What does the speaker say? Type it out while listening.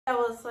I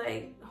was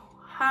like,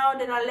 how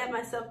did I let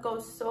myself go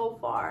so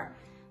far?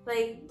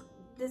 Like,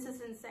 this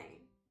is insane.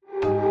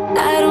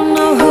 I don't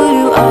know who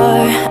you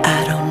are,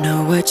 I don't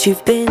know what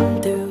you've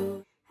been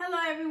through. Hello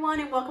everyone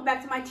and welcome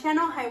back to my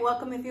channel. Hi,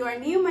 welcome if you are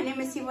new. My name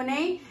is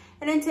Sivone,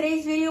 and in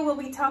today's video we'll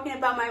be talking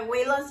about my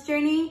weight loss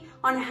journey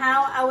on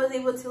how I was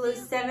able to lose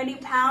 70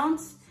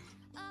 pounds.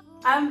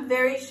 I'm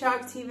very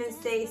shocked to even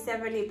say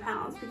 70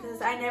 pounds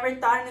because I never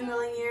thought in a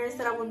million years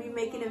that I would be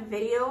making a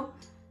video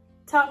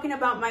talking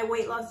about my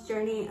weight loss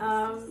journey.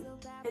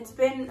 It's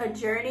been a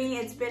journey,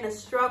 it's been a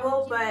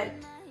struggle, but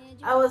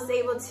I was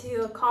able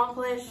to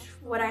accomplish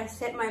what I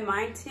set my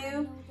mind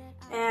to,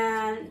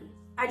 and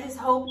I just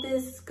hope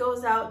this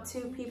goes out to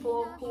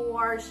people who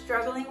are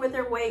struggling with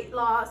their weight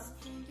loss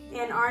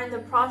and are in the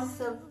process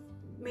of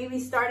maybe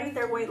starting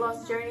their weight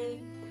loss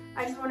journey.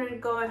 I just wanted to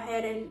go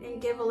ahead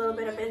and give a little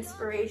bit of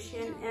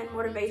inspiration and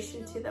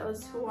motivation to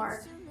those who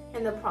are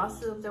in the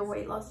process of their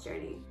weight loss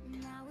journey.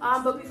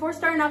 But before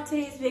starting off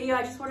today's video,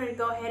 I just wanted to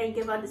go ahead and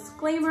give a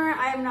disclaimer.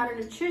 I am not a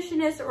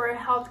nutritionist or a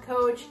health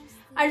coach.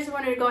 I just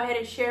wanted to go ahead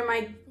and share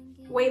my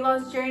weight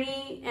loss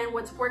journey and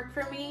what's worked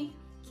for me.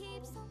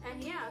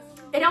 And yeah,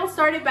 it all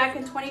started back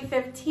in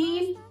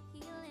 2015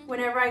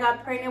 whenever I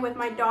got pregnant with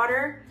my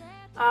daughter.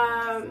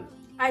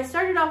 I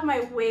started off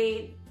my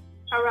weight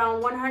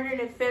around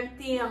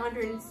 150,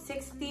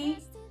 160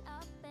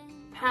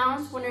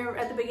 pounds whenever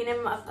at the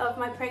beginning of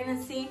my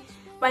pregnancy.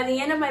 By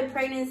the end of my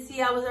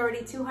pregnancy, I was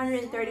already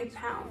 230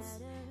 pounds.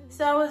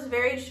 So I was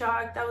very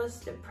shocked. I was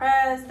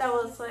depressed. I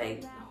was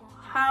like,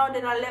 how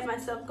did I let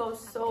myself go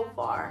so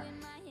far?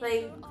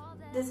 Like,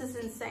 this is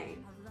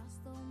insane.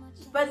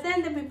 But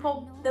then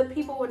the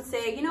people would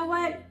say, you know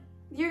what?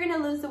 You're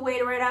gonna lose the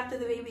weight right after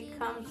the baby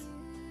comes.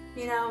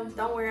 You know,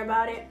 don't worry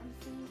about it.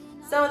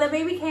 So the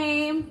baby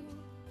came.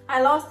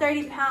 I lost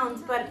 30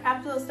 pounds, but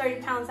after those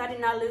 30 pounds, I did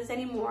not lose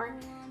any more.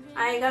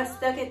 I got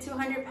stuck at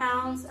 200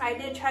 pounds. I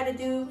did try to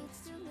do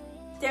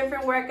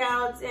different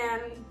workouts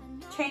and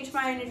change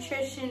my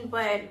nutrition,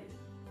 but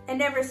it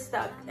never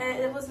stuck.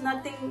 It was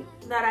nothing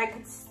that I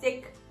could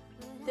stick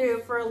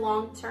through for a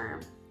long term.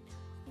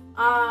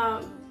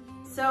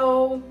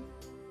 So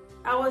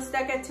I was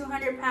stuck at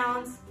 200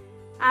 pounds.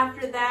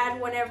 After that,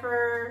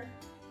 whenever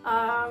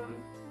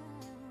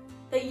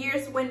the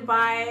years went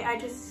by, I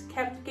just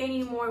kept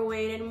gaining more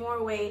weight and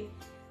more weight.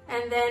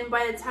 And then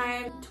by the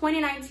time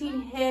 2019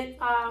 hit,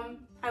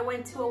 I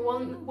went to a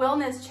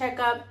wellness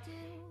checkup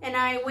and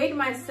I weighed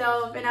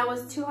myself and I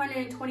was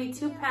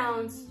 222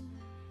 pounds.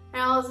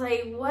 And I was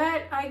like,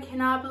 what? I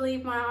cannot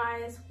believe my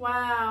eyes.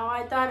 Wow.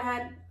 I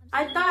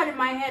thought in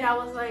my head, I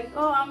was like,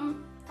 oh,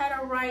 I'm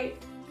at a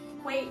right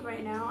weight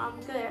right now.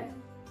 I'm good.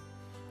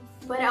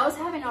 But I was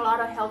having a lot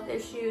of health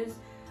issues.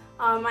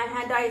 I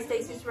had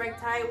diastasis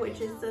recti,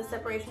 which is the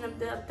separation of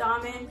the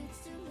abdomen.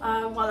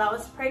 While I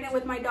was pregnant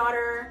with my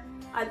daughter,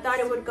 I thought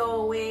it would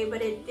go away,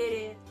 but it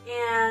didn't.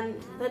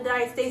 And the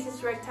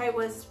diastasis recti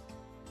was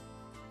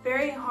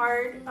very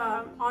hard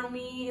on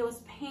me. It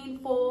was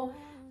painful.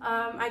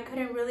 I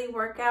couldn't really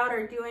work out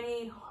or do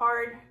any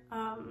hard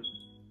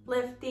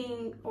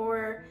lifting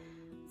or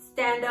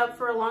stand up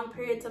for long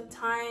periods of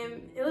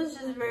time. It was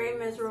just very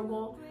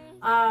miserable.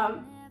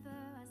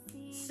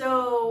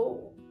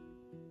 So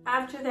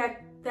after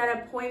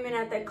that appointment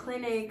at the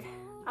clinic,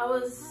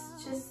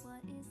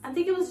 I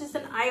think it was just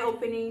an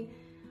eye-opening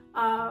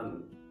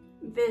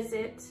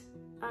visit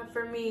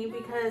for me,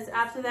 because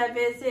after that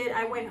visit,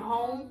 I went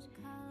home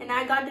and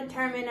I got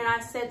determined and I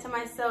said to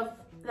myself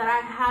that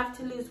I have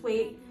to lose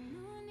weight.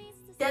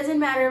 Doesn't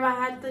matter if I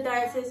had the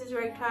diastasis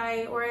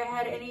recti or I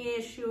had any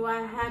issue,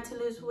 I had to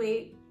lose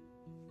weight.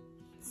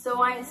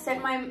 So I set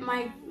my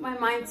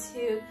mind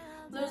to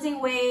losing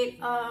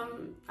weight.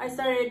 I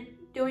started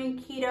doing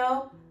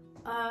keto.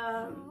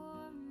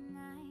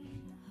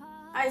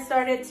 I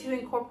started to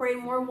incorporate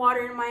more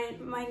water in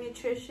my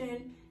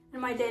nutrition and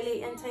my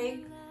daily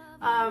intake.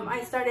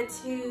 I started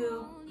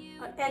to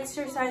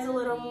exercise a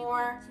little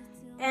more.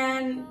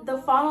 And the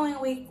following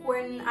week,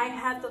 when I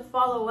had the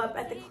follow-up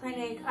at the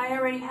clinic, I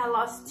already had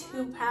lost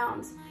 2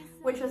 pounds,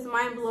 which was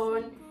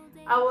mind-blowing.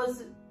 I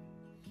was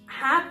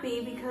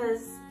happy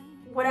because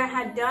what I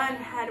had done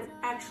had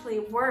actually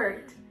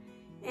worked.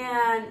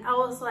 And I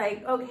was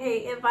like,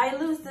 okay, if I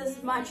lose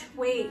this much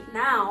weight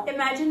now,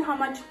 imagine how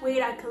much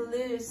weight I could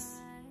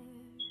lose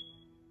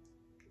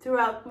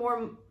throughout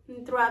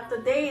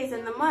the days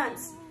and the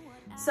months.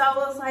 So I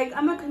was like,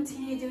 I'm gonna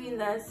continue doing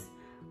this.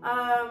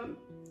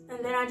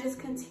 And then I just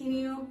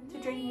continue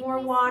to drink more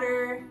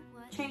water,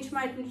 change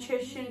my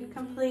nutrition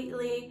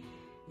completely,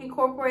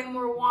 incorporate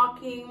more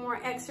walking, more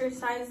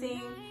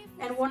exercising.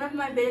 And one of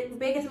my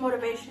biggest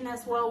motivation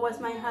as well was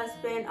my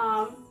husband.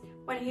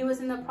 When he was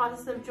in the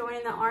process of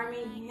joining the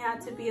army, he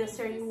had to be a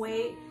certain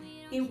weight.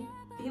 He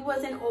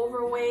wasn't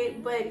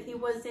overweight, but he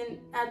wasn't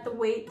at the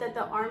weight that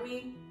the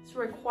army's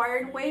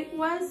required weight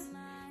was.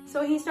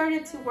 So he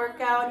started to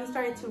work out, he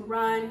started to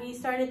run, he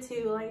started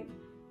to like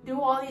do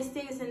all these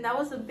things, and that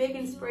was a big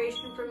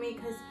inspiration for me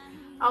because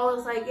I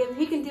was like, if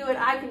he can do it,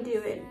 I can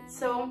do it.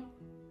 So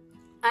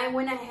I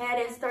went ahead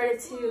and started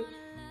to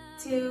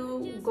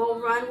to go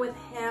run with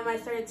him. I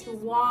started to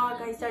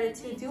walk. I started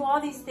to do all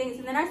these things.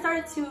 And then I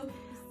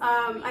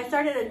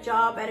started a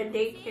job at a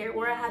daycare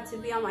where I had to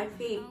be on my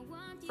feet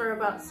for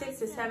about 6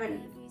 to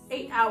 7,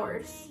 8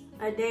 hours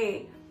a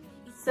day.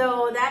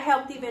 So that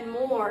helped even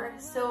more.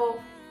 So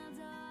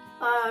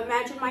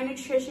imagine my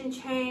nutrition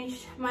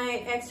changed,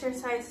 my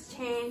exercise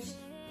changed,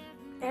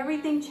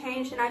 everything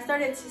changed, and I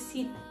started to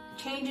see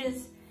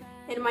changes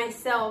in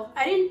myself.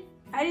 I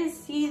didn't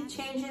see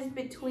changes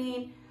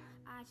between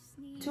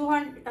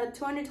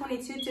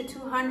 222 to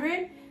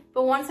 200,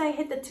 but once I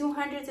hit the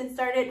 200s and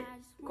started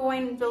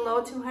going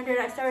below 200,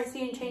 I started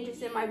seeing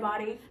changes in my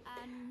body.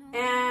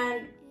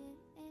 And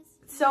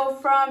so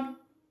from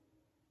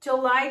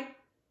July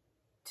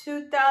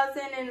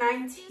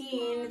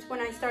 2019 is when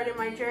I started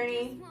my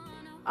journey,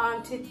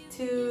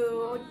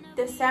 to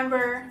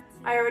December,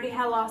 I already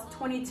had lost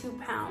 22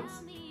 pounds.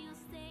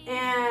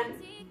 And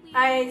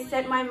I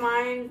set my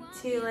mind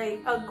to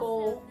like a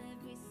goal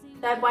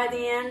that by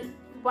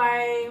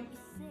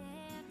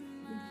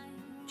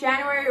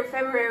January or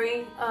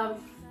February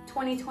of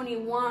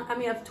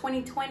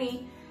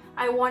 2020,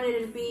 I wanted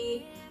to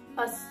be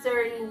a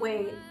certain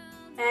weight.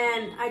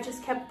 And I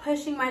just kept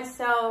pushing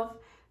myself.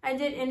 I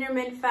did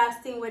intermittent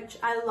fasting, which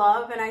I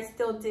love, and I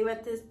still do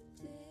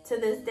to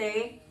this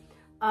day.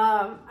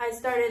 I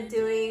started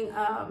doing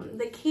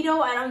the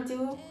keto. I don't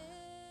do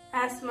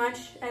as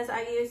much as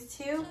I used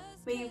to,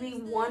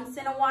 maybe once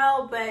in a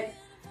while, but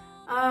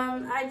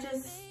I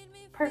just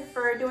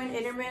prefer doing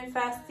intermittent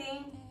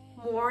fasting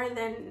more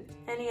than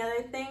any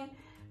other thing.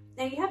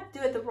 And you have to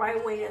do it the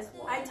right way as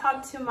well. I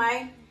talked to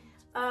my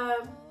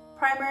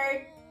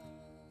primary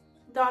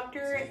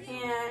doctor,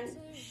 and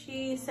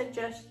she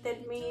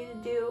suggested me to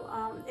do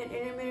an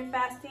intermittent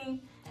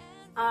fasting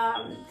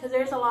because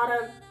there's a lot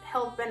of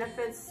health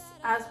benefits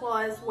as well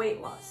as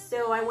weight loss.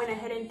 So I went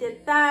ahead and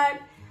did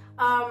that.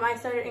 I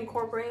started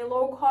incorporating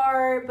low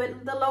carb,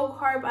 but the low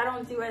carb I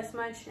don't do as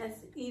much as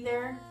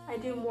either. I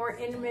do more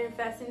intermittent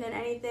fasting than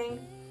anything.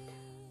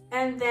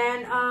 And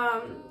then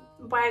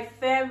by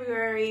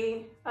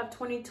February of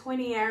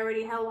 2020, I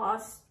already had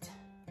lost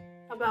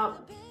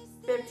about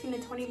 15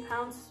 to 20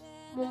 pounds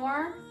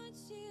more,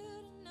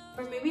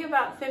 or maybe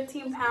about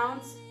 15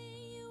 pounds.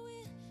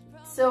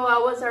 So I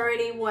was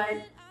already,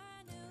 what,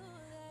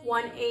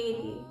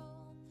 180,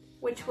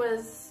 which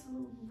was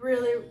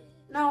really,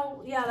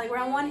 no, yeah, like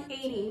around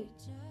 180.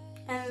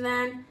 And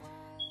then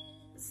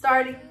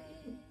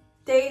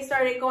days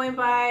started going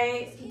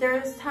by. There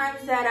was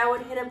times that I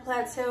would hit a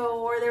plateau,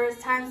 or there was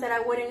times that I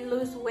wouldn't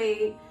lose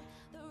weight,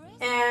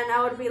 and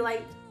I would be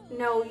like,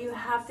 no, you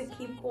have to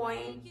keep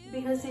going,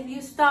 because if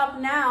you stop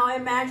now,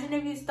 imagine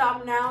if you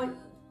stop now,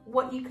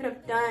 what you could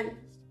have done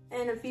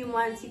in a few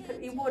months.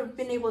 You would have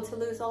been able to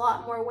lose a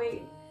lot more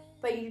weight,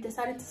 but you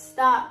decided to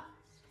stop.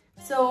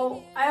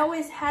 So I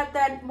always had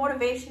that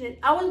motivation.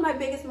 I was my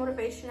biggest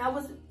motivation. I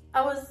was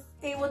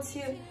able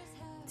to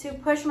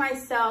push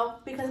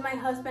myself, because my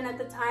husband at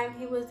the time,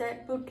 he was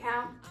at boot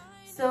camp.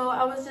 So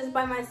I was just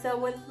by myself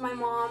with my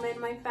mom and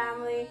my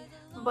family.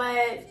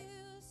 But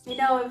you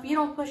know, if you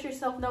don't push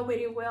yourself,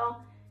 nobody will.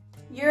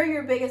 You're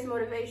your biggest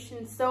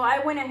motivation. So I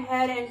went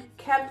ahead and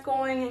kept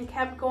going and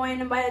kept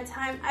going. And by the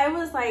time I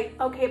was like,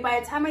 okay, by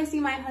the time I see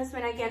my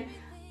husband again,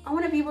 I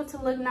want to be able to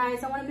look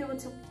nice. I want to be able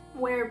to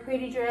wear a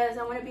pretty dress.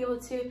 I want to be able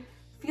to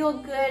feel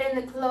good in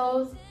the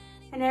clothes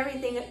and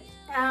everything.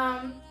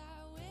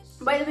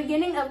 By the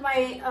beginning of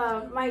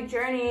my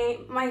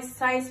journey, my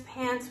size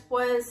pants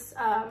was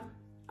a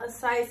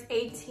size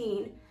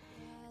 18.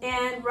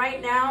 And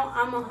right now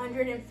I'm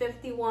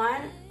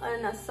 151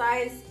 and a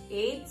size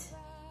 8.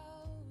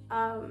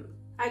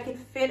 I could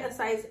fit a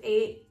size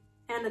 8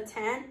 and a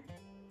 10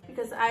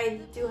 because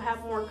I do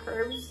have more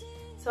curves.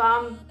 So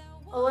I'm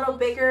a little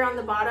bigger on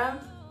the bottom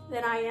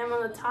than I am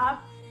on the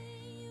top.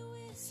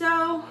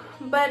 So,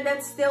 but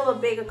that's still a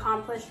big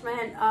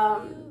accomplishment.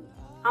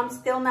 I'm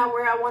still not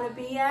where I want to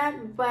be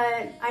at,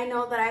 but I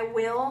know that I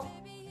will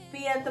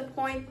be at the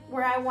point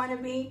where I want to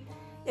be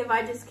if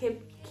I just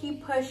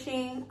keep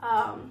pushing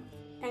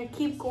and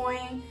keep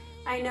going.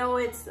 I know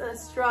it's a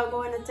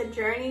struggle and it's a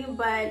journey,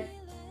 but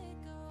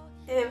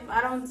if I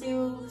don't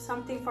do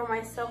something for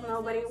myself,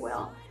 nobody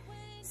will.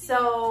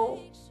 So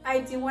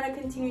I do want to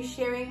continue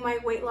sharing my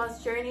weight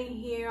loss journey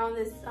here on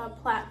this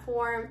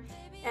platform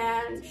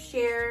and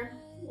share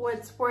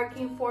what's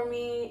working for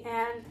me,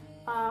 and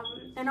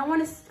I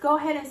want to go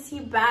ahead and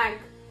see back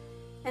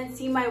and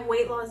see my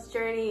weight loss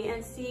journey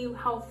and see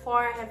how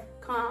far I have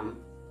come.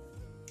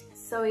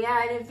 So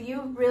yeah, and if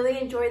you really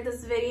enjoyed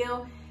this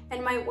video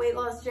and my weight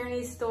loss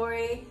journey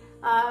story,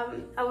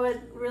 I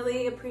would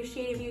really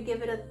appreciate if you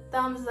give it a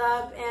thumbs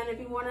up. And if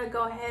you want to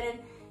go ahead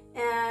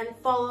and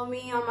follow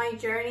me on my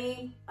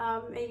journey,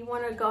 and you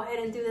want to go ahead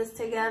and do this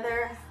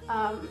together,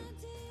 I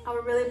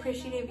would really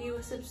appreciate if you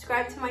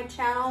subscribe to my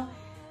channel.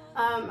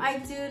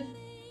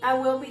 I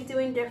will be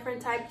doing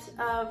different types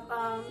of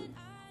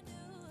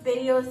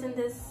videos in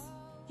this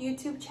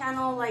YouTube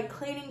channel, like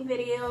cleaning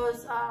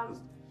videos,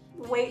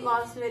 weight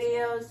loss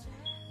videos,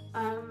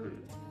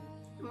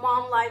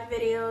 mom life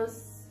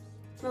videos,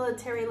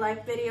 military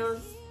life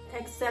videos,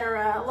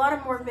 etc. A lot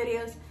of more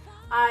videos.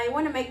 I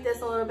want to make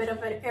this a little bit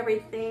of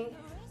everything,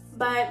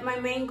 but my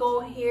main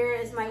goal here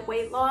is my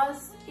weight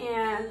loss,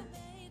 and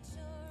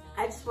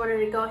I just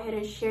wanted to go ahead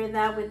and share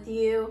that with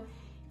you,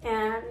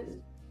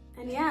 and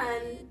yeah,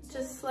 and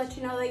just let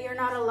you know that you're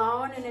not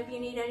alone. And if you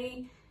need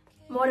any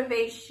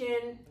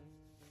motivation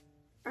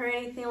or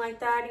anything like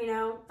that, you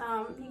know,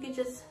 you can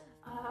just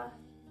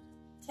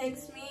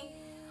text me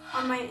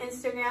on my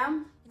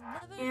Instagram.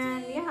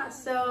 And yeah,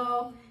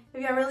 so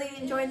if you really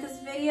enjoyed this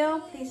video,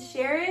 please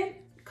share it.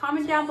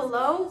 Comment down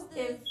below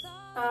if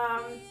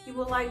you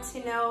would like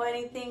to know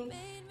anything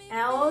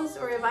else,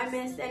 or if I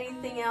missed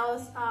anything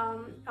else. I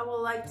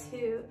would like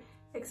to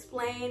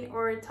explain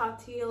or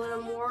talk to you a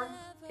little more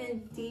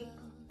in deep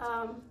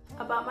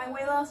about my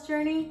weight loss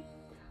journey.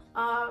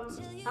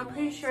 I'm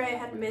pretty sure I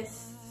had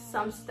missed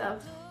some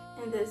stuff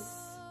in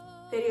this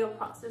video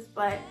process,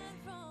 but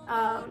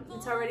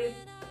it's already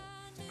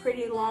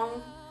pretty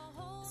long,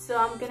 so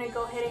I'm gonna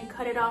go ahead and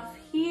cut it off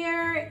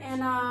here.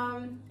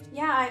 And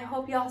yeah, I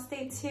hope y'all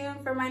stay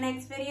tuned for my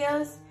next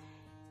videos,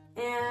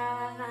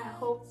 and I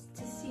hope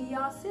to see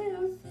y'all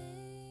soon.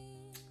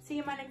 See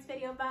you in my next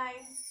video. Bye.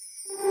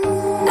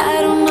 I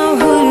don't know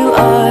who you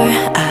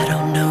are, I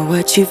don't know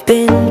what you've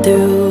been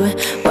through,